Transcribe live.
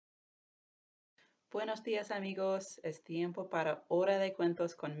Buenos días amigos, es tiempo para Hora de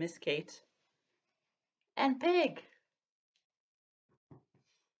Cuentos con Miss Kate and Pig.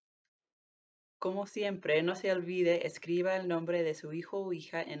 Como siempre, no se olvide, escriba el nombre de su hijo o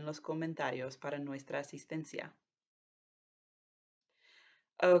hija en los comentarios para nuestra asistencia.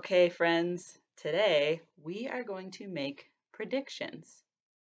 Okay, friends, today we are going to make predictions.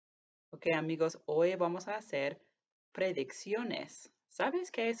 Okay, amigos, hoy vamos a hacer predicciones. ¿Sabes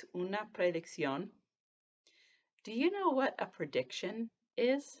qué es una predicción? Do you know what a prediction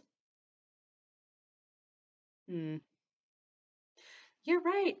is? You're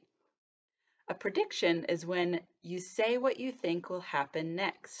right. A prediction is when you say what you think will happen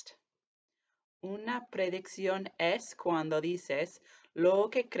next. Una predicción es cuando dices lo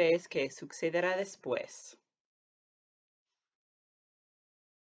que crees que sucederá después.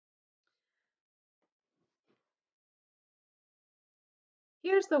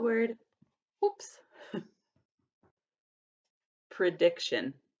 Here's the word, oops,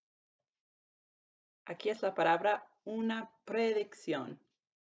 prediction. Aquí es la palabra una predicción.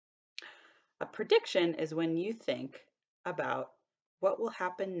 A prediction is when you think about what will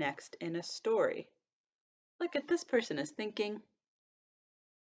happen next in a story. Look at this person is thinking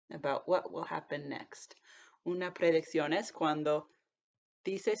about what will happen next. Una predicción es cuando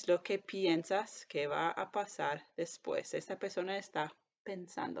dices lo que piensas que va a pasar después. Esta persona está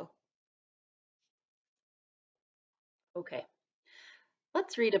pensando. Okay,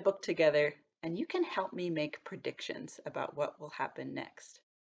 let's read a book together and you can help me make predictions about what will happen next.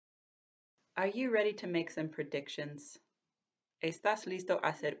 Are you ready to make some predictions? ¿Estás listo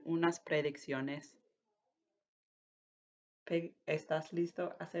a hacer unas predicciones? ¿Estás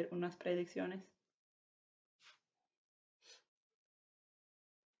listo a hacer unas predicciones?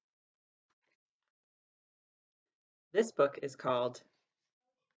 This book is called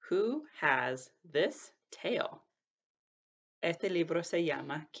Who Has This Tail? Este libro se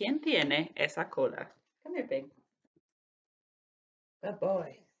llama ¿Quién tiene esa cola? Come here, Pig. Good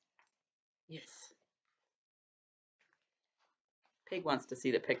boy. Yes. Pig wants to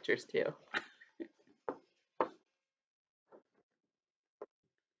see the pictures too.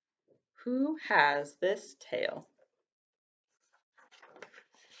 Who has this tail?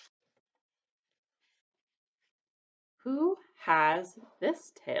 Who has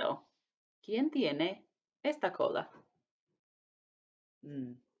this tail? ¿Quién tiene esta cola?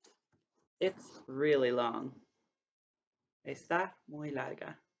 It's really long. Está muy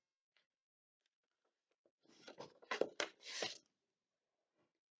larga.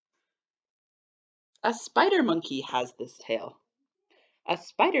 A spider monkey has this tail. A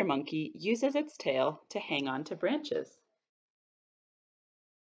spider monkey uses its tail to hang on to branches.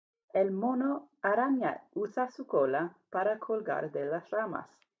 El mono araña usa su cola para colgar de las ramas.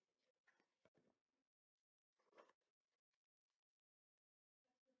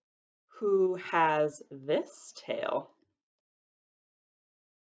 Who has this tail?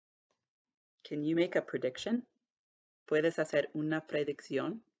 Can you make a prediction? ¿Puedes hacer una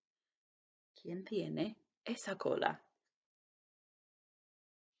predicción? ¿Quién tiene esa cola?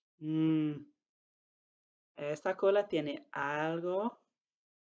 Esta cola tiene algo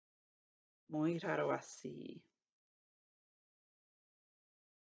muy raro así.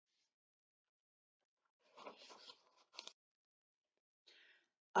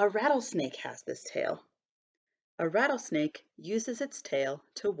 A rattlesnake has this tail. A rattlesnake uses its tail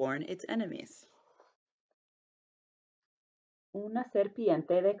to warn its enemies. Una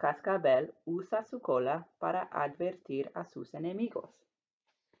serpiente de cascabel usa su cola para advertir a sus enemigos.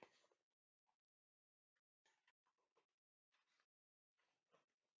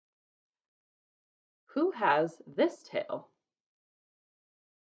 Who has this tail?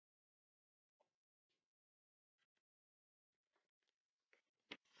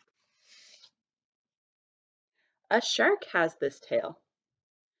 A shark has this tail.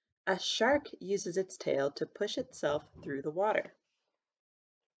 A shark uses its tail to push itself through the water.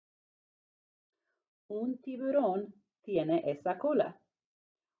 Un tiburón tiene esa cola.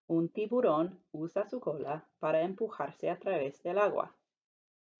 Un tiburón usa su cola para empujarse a través del agua.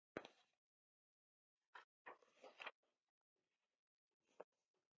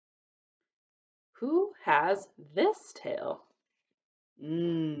 Who has this tail?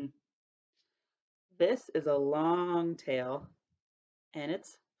 This is a long tail and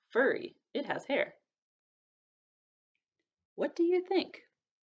it's furry. It has hair. What do you think?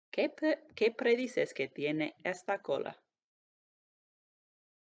 ¿Qué predices que tiene esta cola?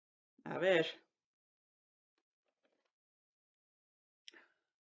 A ver.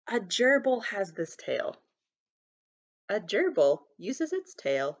 A gerbil has this tail. A gerbil uses its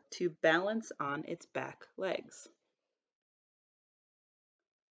tail to balance on its back legs.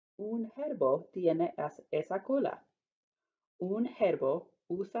 Un gerbo tiene esa cola. Un gerbo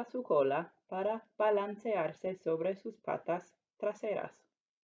usa su cola para balancearse sobre sus patas traseras.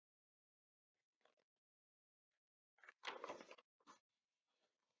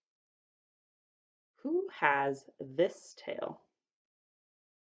 Who has this tail?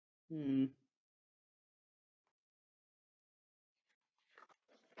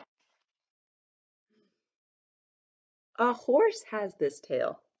 A horse has this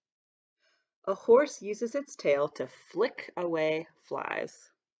tail. A horse uses its tail to flick away flies.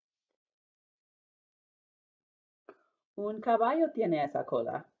 Un caballo tiene esa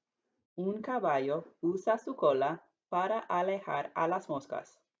cola. Un caballo usa su cola para alejar a las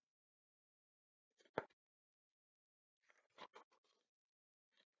moscas.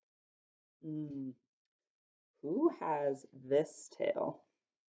 Who has this tail?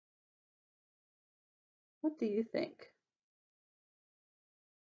 What do you think?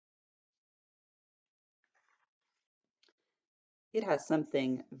 It has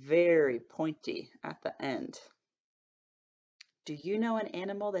something very pointy at the end. Do you know an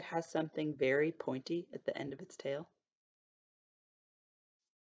animal that has something very pointy at the end of its tail?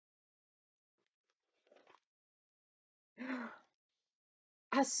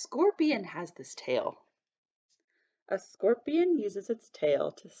 A scorpion has this tail. A scorpion uses its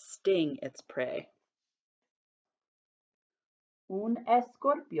tail to sting its prey. Un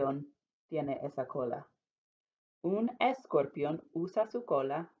escorpión tiene esa cola. Un escorpión usa su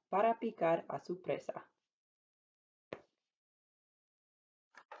cola para picar a su presa.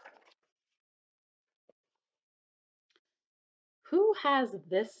 Who has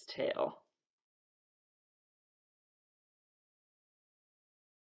this tail?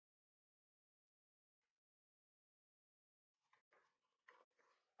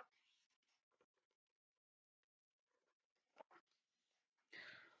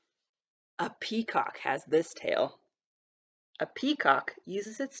 A peacock has this tail. A peacock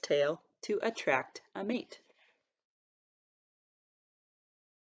uses its tail to attract a mate.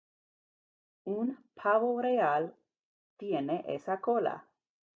 Un pavo real tiene esa cola.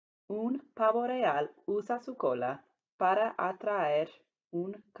 Un pavo real usa su cola para atraer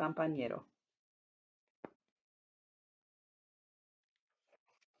un compañero.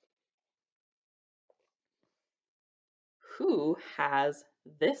 Who has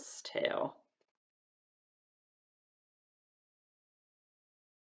this tail?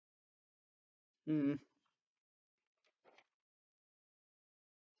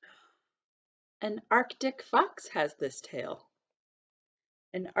 An Arctic fox has this tail.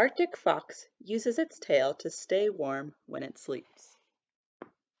 An Arctic fox uses its tail to stay warm when it sleeps.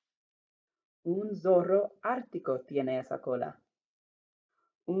 Un zorro ártico tiene esa cola.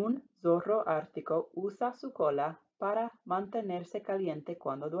 Un zorro ártico usa su cola para mantenerse caliente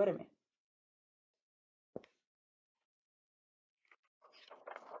cuando duerme.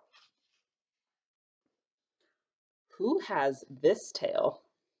 Who has this tail?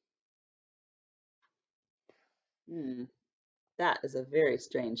 That is a very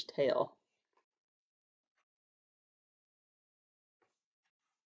strange tail.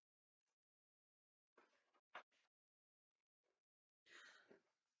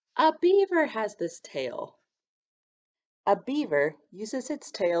 A beaver has this tail. A beaver uses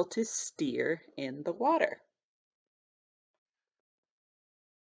its tail to steer in the water.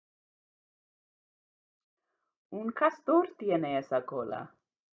 Un castor tiene esa cola.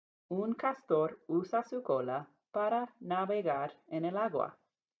 Un castor usa su cola para navegar en el agua.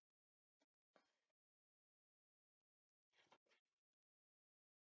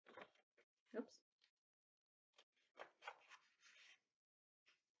 Oops.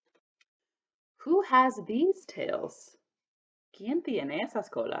 Who has these tails? ¿Quién tiene esas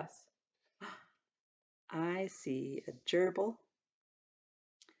colas? I see a gerbil.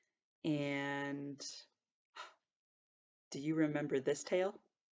 And do you remember this tail?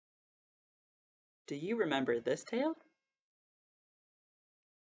 Do you remember this tail?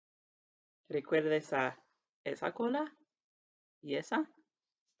 ¿Recuerda esa cola? ¿Y esa?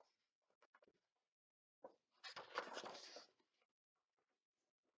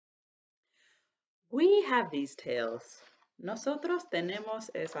 We have these tails. Nosotros tenemos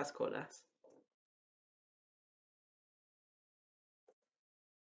esas colas.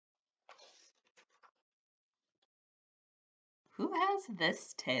 Who has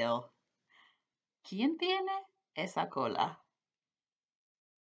this tail? ¿Quién tiene esa cola?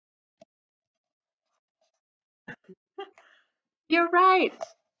 You're right.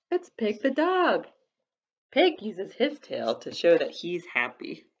 It's Pig the dog. Pig uses his tail to show that he's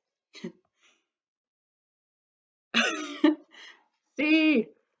happy. Sí,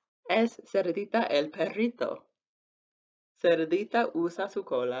 es Cerdita el perrito. Cerdita usa su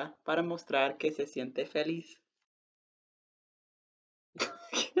cola para mostrar que se siente feliz.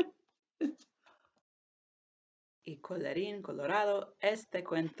 Y colorín colorado, este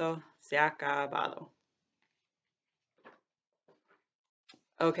cuento se ha acabado.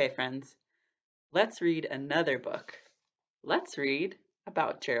 Okay, friends, let's read another book. Let's read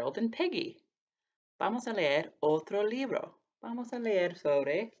about Gerald and Piggy. Vamos a leer otro libro. Vamos a leer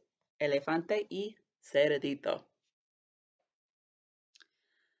sobre Elefante y Cerdito.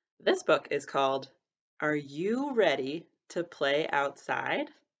 This book is called Are You Ready to Play Outside?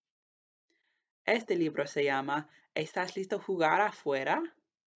 Este libro se llama ¿Estás listo jugar afuera?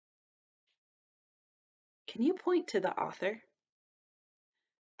 Can you point to the author?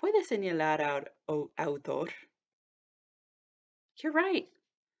 ¿Puedes señalar al autor? You're right.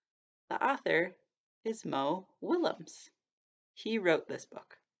 The author is Mo Willems. He wrote this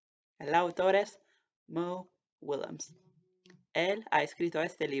book. El autor es Mo Willems. Él ha escrito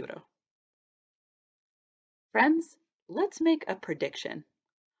este libro. Friends, let's make a prediction.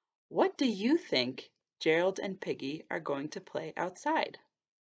 What do you think Gerald and Piggy are going to play outside?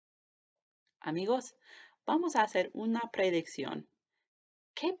 Amigos, vamos a hacer una predicción.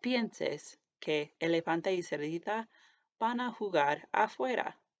 ¿Qué pienses que Elefante y Cerdita van a jugar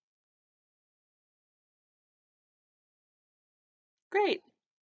afuera? Great.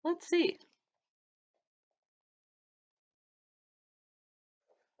 Let's see.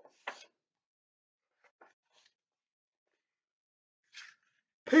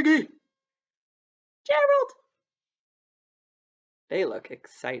 Piggy! Gerald! They look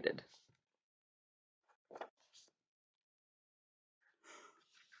excited.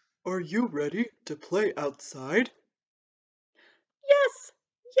 Are you ready to play outside? Yes!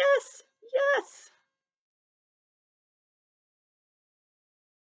 Yes! Yes!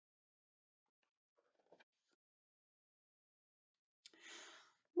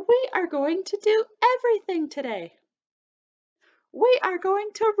 We are going to do everything today. We are going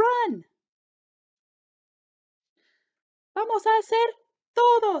to run. Vamos a hacer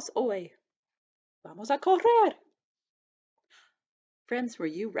todos hoy. Vamos a correr. Friends, were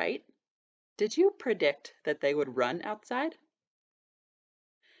you right? Did you predict that they would run outside?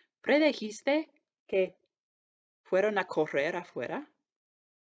 ¿Predijiste que fueron a correr afuera?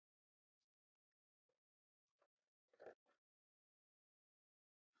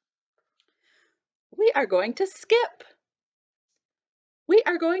 We are going to skip. We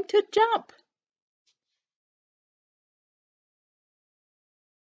are going to jump.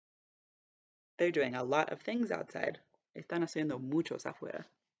 They're doing a lot of things outside. Están haciendo muchos afuera.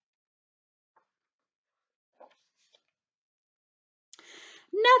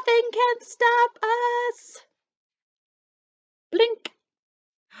 Nothing can stop us. Blink.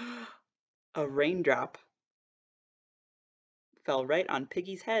 A raindrop fell right on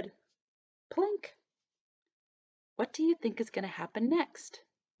Piggy's head. Plink. What do you think is going to happen next?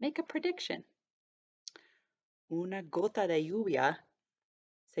 Make a prediction. Una gota de lluvia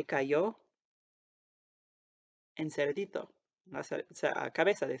se cayó en Cerdito, la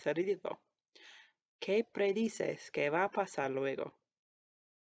cabeza de Cerdito. ¿Qué predices que va a pasar luego?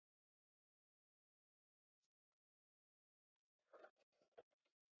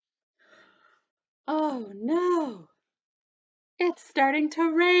 Oh no! It's starting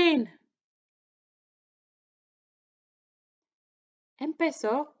to rain.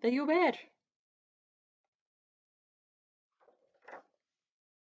 Empezó de llover.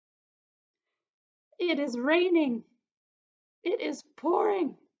 It is raining. It is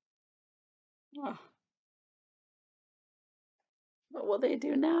pouring. Oh, what will they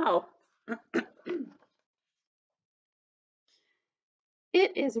do now?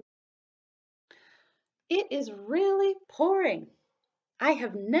 It is really pouring. I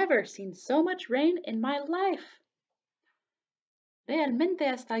have never seen so much rain in my life. Realmente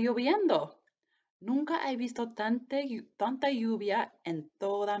está lloviendo. Nunca he visto tanta lluvia en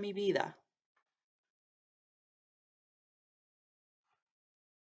toda mi vida.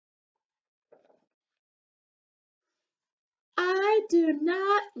 I do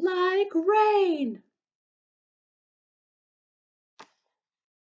not like rain.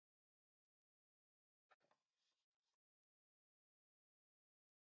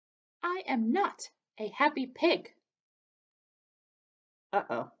 I am not a happy pig.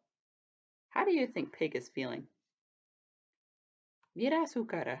 Uh-oh. How do you think Pig is feeling? Mira su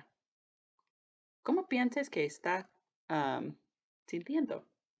cara. ¿Cómo piensas que está sintiendo?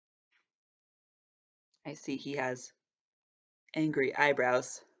 I see he has angry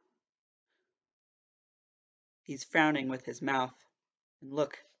eyebrows. He's frowning with his mouth. And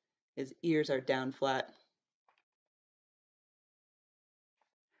look, his ears are down flat.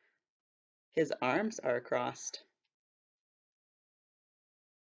 His arms are crossed.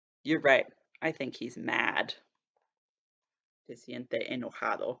 You're right. I think he's mad. Se siente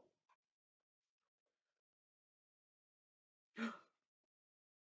enojado.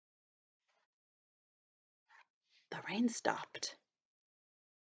 The rain stopped.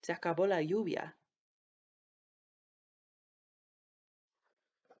 Se acabó la lluvia.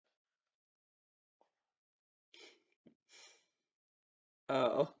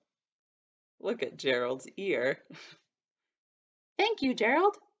 Oh, look at Gerald's ear. Thank you,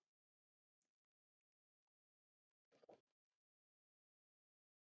 Gerald.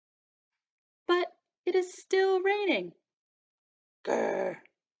 But it is still raining. Grr.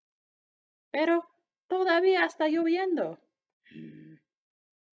 Pero todavía está lloviendo.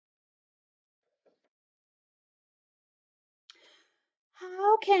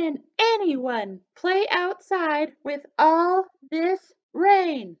 How can anyone play outside with all this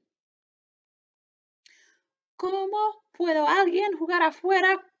rain? ¿Cómo puedo alguien jugar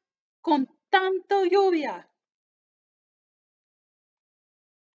afuera con tanto lluvia?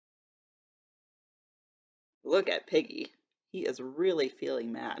 Look at Piggy. He is really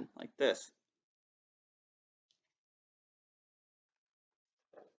feeling mad, like this.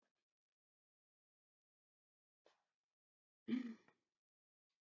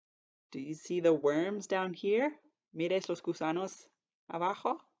 Do you see the worms down here? Mires los gusanos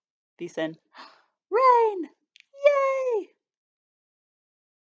abajo. Dicen, rain! Yay!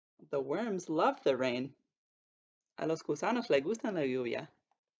 The worms love the rain. A los gusanos les gusta la lluvia.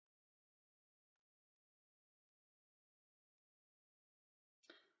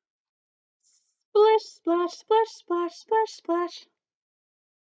 Splish, splash, splash, splash, splash, splash.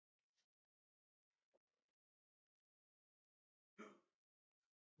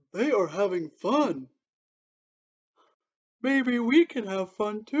 They are having fun. Maybe we can have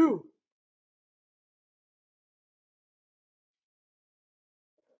fun too.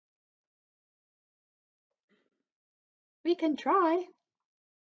 We can try.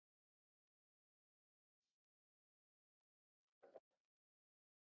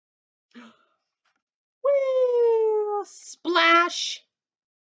 Woo! Splash!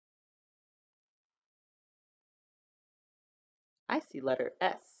 I see letter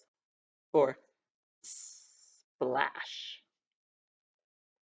S for splash.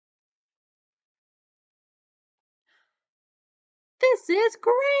 This is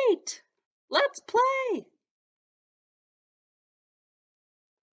great! Let's play!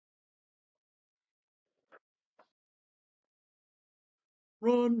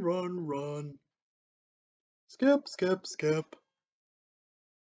 Run, run, run. Skip, skip, skip.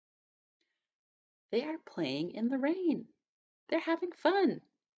 They are playing in the rain. They're having fun.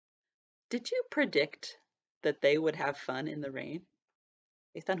 Did you predict that they would have fun in the rain?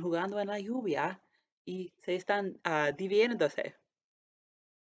 Están jugando en la lluvia y se están divirtiéndose.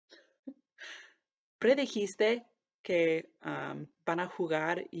 ¿Predijiste que van a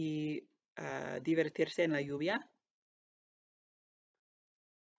jugar y divertirse en la lluvia?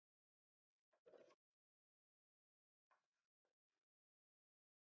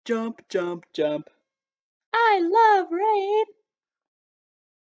 Jump, jump, jump. I love rain.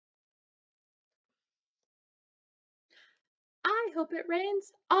 I hope it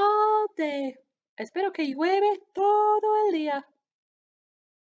rains all day. Espero que llueve todo el día.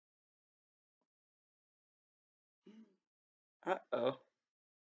 Uh-oh.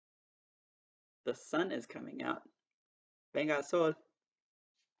 The sun is coming out. Venga, sol. It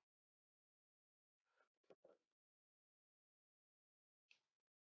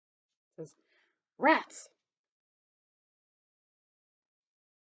says, rats.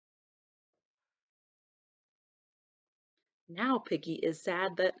 Now Piggy is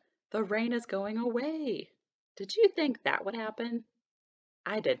sad that the rain is going away. Did you think that would happen?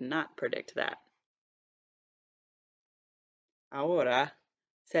 I did not predict that. Ahora,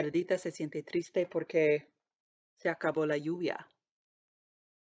 Cerdita se siente triste porque se acabó la lluvia.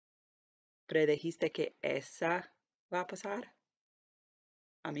 ¿Predijiste que esa va a pasar?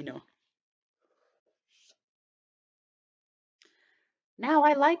 A mí no. Now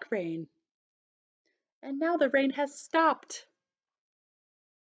I like rain. And now the rain has stopped.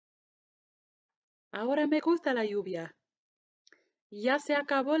 Ahora me gusta la lluvia. Ya se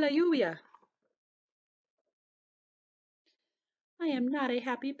acabó la lluvia. I am not a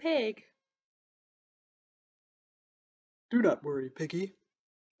happy pig. Do not worry, Piggy.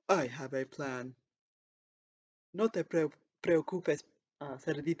 I have a plan. No te preocupes,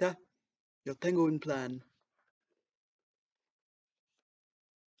 cerdita. Yo tengo un plan.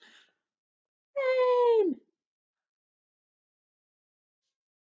 Rain!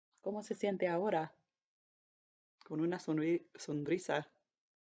 ¿Cómo se siente ahora? Con una sonrisa.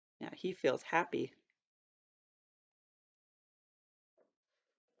 Yeah, he feels happy.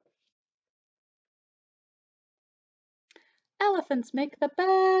 Elephants make the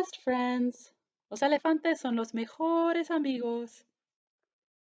best friends. Los elefantes son los mejores amigos.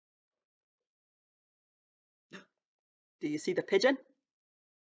 Do you see the pigeon?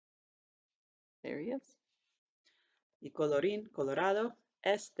 There he is. Y colorín colorado,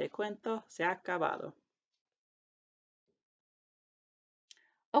 este cuento se ha acabado.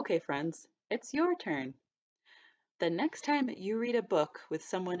 Okay, friends, it's your turn. The next time you read a book with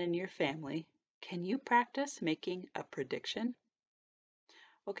someone in your family, can you practice making a prediction?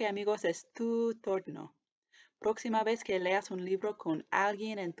 Ok, amigos, es tu turno. Próxima vez que leas un libro con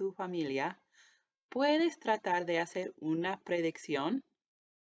alguien en tu familia, ¿puedes tratar de hacer una predicción?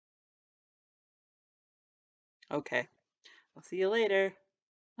 Okay, I'll see you later.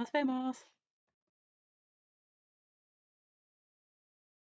 Nos vemos.